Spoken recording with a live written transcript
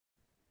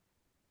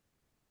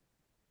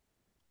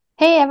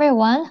Hey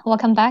everyone,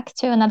 welcome back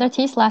to another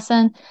TEAS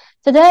lesson.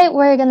 Today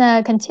we're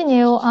gonna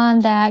continue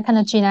on that kind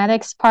of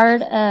genetics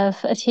part of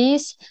a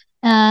TEAS,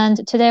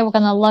 and today we're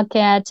gonna look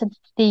at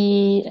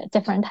the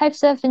different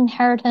types of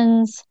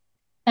inheritance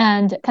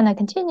and kind of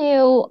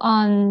continue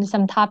on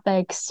some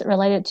topics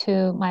related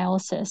to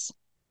meiosis.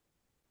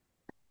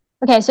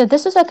 Okay, so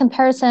this is a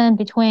comparison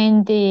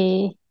between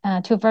the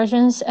two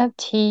versions of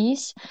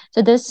TEAS.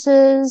 So this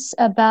is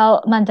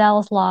about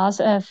Mendelian's laws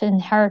of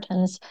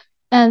inheritance.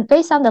 And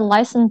based on the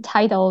license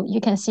title,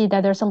 you can see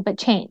that there's a little bit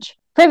change.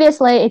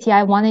 Previously,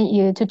 ATI wanted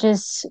you to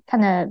just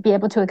kind of be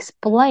able to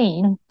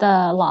explain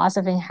the laws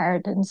of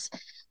inheritance.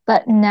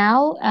 But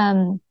now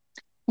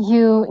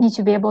you need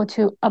to be able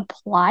to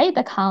apply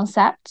the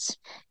concepts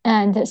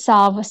and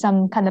solve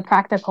some kind of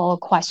practical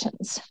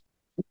questions.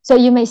 So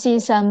you may see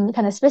some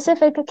kind of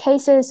specific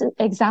cases,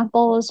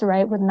 examples,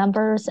 right, with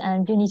numbers,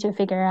 and you need to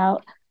figure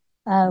out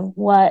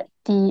what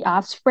the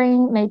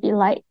offspring may be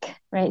like,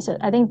 right? So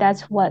I think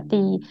that's what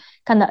the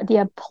kind of the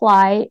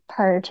apply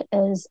part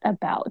is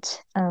about.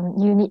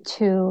 You need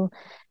to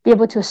be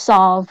able to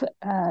solve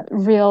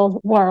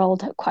real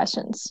world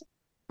questions.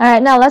 All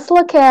right, now let's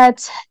look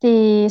at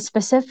the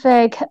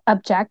specific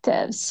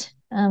objectives.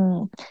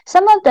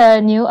 Some of the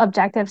new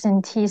objectives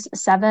in TEAS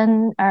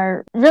 7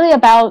 are really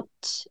about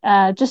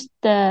just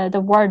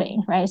the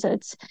wording, right? So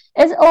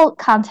it's old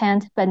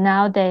content, but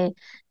now they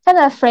kind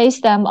of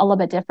phrase them a little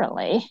bit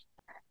differently.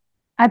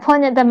 I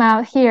pointed them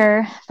out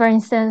here. For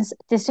instance,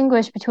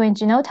 distinguish between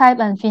genotype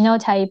and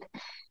phenotype.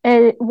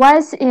 It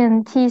was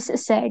in TEAS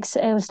 6.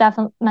 It was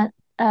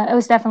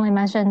definitely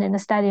mentioned in the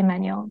study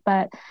manual,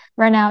 but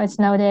right now it's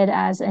noted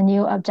as a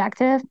new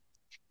objective.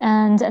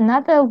 And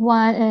another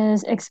one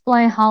is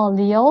explain how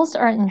alleles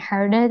are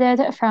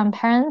inherited from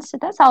parents.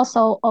 That's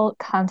also old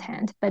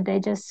content, but they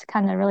just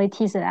kind of really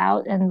tease it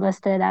out and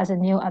list it as a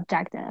new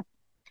objective.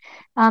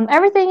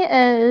 Everything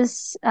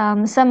is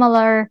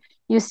similar.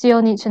 You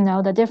still need to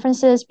know the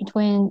differences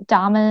between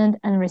dominant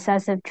and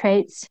recessive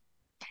traits.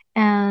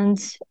 And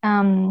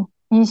you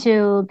need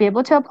to be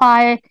able to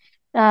apply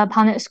the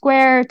Punnett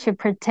square to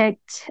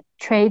predict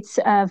traits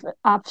of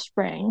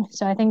offspring.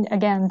 So I think,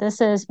 again,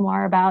 this is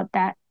more about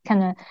that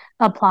kind of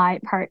apply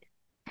part.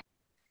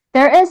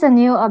 There is a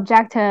new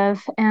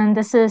objective, and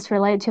this is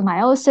related to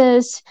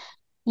meiosis.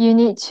 You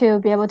need to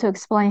be able to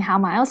explain how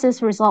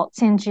meiosis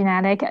results in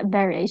genetic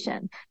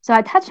variation. So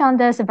I touched on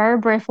this very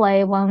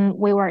briefly when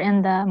we were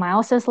in the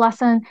meiosis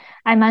lesson.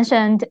 I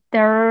mentioned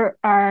there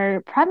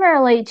are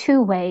primarily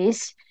two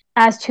ways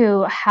as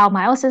to how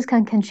meiosis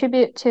can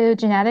contribute to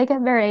genetic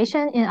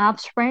variation in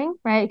offspring,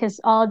 right? Because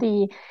all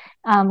the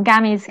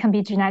gametes can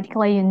be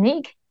genetically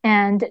unique,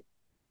 and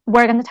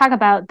we're going to talk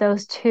about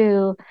those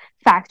two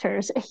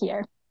factors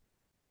here.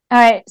 All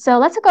right, so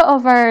let's go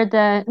over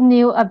the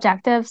new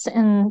objectives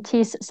in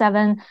TEAS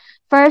 7.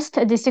 First,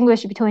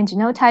 distinguish between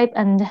genotype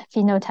and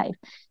phenotype.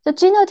 So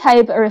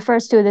genotype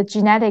refers to the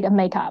genetic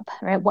makeup,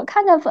 right? What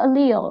kind of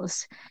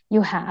alleles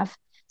you have.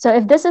 So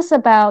if this is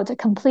about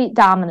complete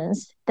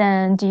dominance,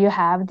 then do you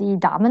have the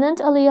dominant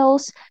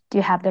alleles? Do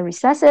you have the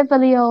recessive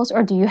alleles?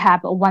 Or do you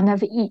have one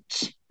of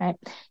each, right?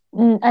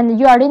 And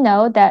you already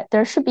know that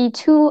there should be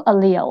two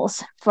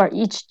alleles for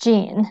each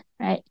gene,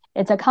 right?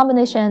 It's a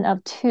combination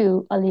of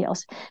two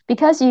alleles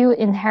because you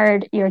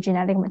inherit your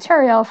genetic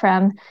material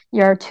from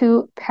your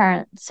two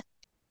parents.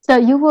 So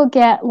you will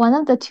get one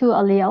of the two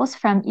alleles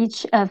from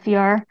each of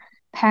your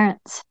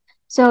parents.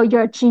 So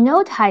your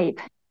genotype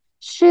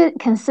should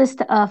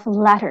consist of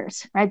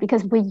letters, right?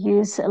 Because we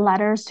use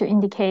letters to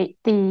indicate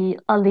the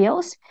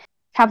alleles.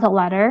 Capital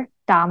letter,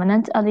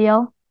 dominant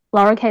allele,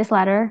 lowercase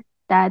letter,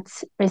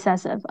 that's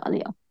recessive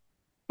allele.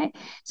 Okay.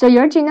 So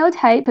your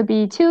genotype would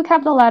be two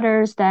capital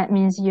letters. That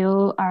means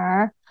you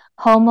are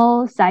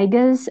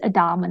homozygous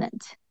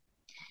dominant.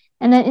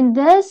 And then in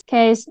this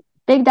case,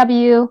 big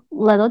W,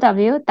 little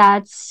w,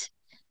 that's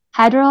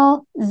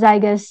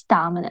heterozygous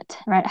dominant,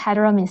 right?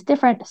 Hetero means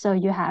different, so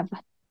you have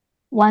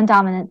one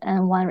dominant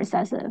and one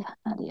recessive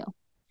allele.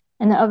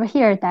 And then over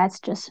here,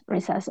 that's just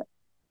recessive.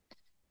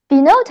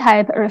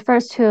 Phenotype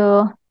refers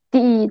to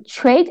the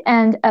trait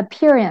and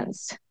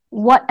appearance,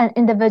 what an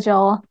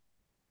individual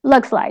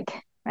looks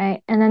like,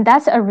 right? And then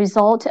that's a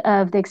result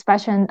of the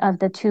expression of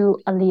the two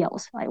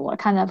alleles, like what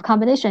kind of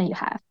combination you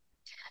have.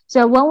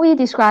 So when we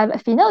describe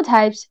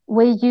phenotypes,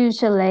 we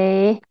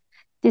usually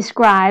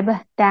describe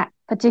that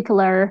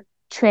particular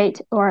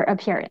trait or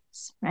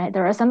appearance, right?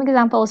 There are some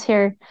examples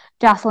here.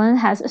 Jocelyn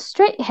has a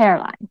straight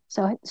hairline.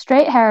 So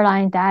straight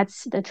hairline,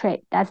 that's the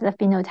trait, that's the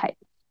phenotype.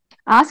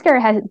 Oscar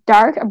has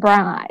dark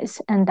brown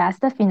eyes, and that's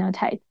the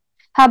phenotype.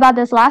 How about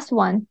this last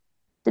one?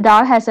 The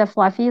dog has a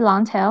fluffy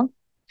long tail.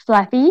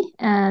 Fluffy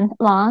and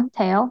long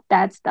tail,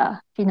 that's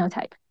the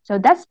phenotype. So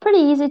that's pretty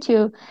easy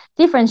to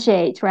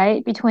differentiate,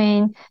 right,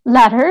 between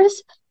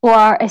letters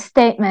or a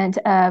statement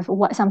of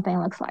what something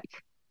looks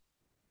like.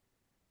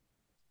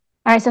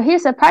 All right, so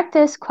here's a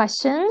practice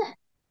question.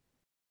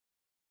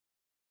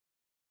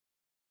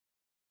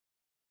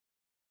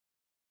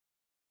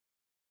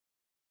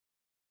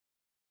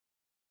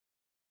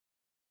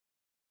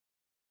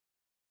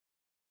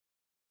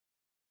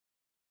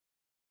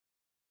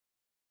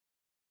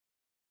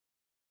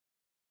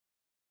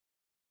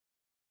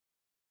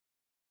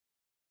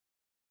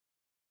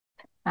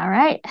 All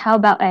right, how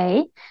about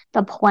A?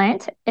 The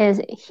plant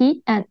is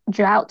heat and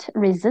drought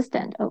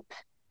resistant. Oops,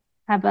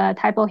 I have a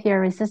typo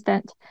here,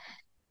 resistant.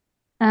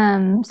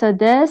 So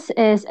this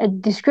is a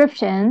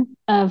description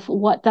of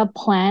what the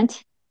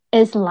plant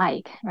is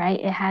like, right?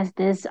 It has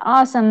this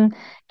awesome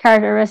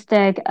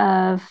characteristic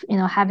of,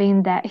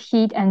 having that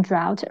heat and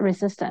drought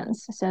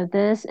resistance. So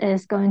this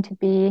is going to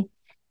be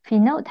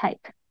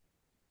phenotype.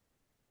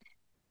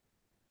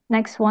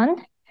 Next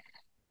one.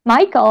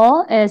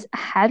 Michael is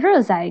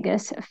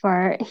heterozygous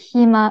for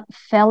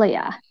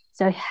hemophilia.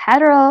 So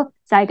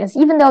heterozygous,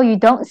 even though you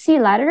don't see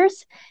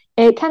letters,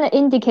 it kind of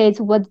indicates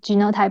what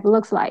genotype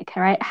looks like,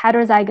 right?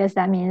 Heterozygous,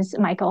 that means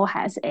Michael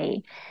has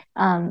a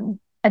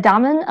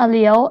dominant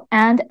allele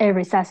and a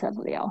recessive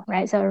allele,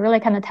 right? So it really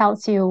kind of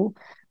tells you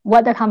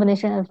what the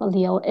combination of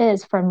allele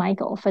is for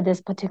Michael for this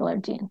particular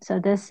gene.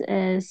 So this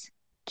is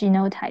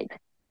genotype.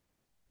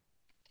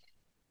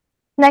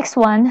 Next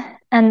one,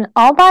 an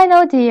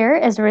albino deer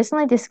is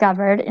recently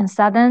discovered in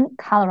southern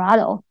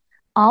Colorado.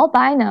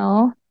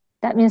 Albino,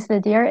 that means the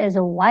deer is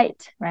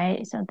white,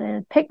 right? So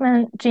the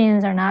pigment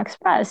genes are not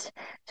expressed.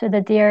 So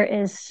the deer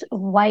is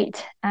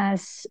white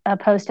as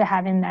opposed to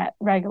having that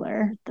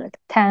regular, the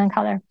tan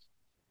color.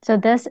 So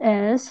this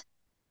is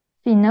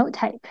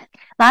phenotype.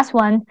 Last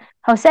one,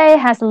 Jose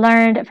has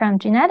learned from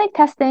genetic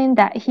testing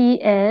that he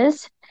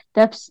is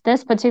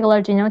this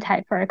particular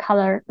genotype for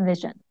color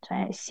vision. So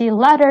I see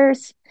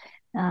letters.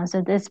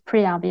 So it's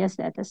pretty obvious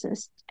that this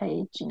is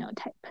a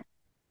genotype.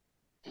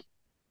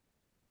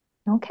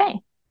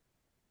 Okay.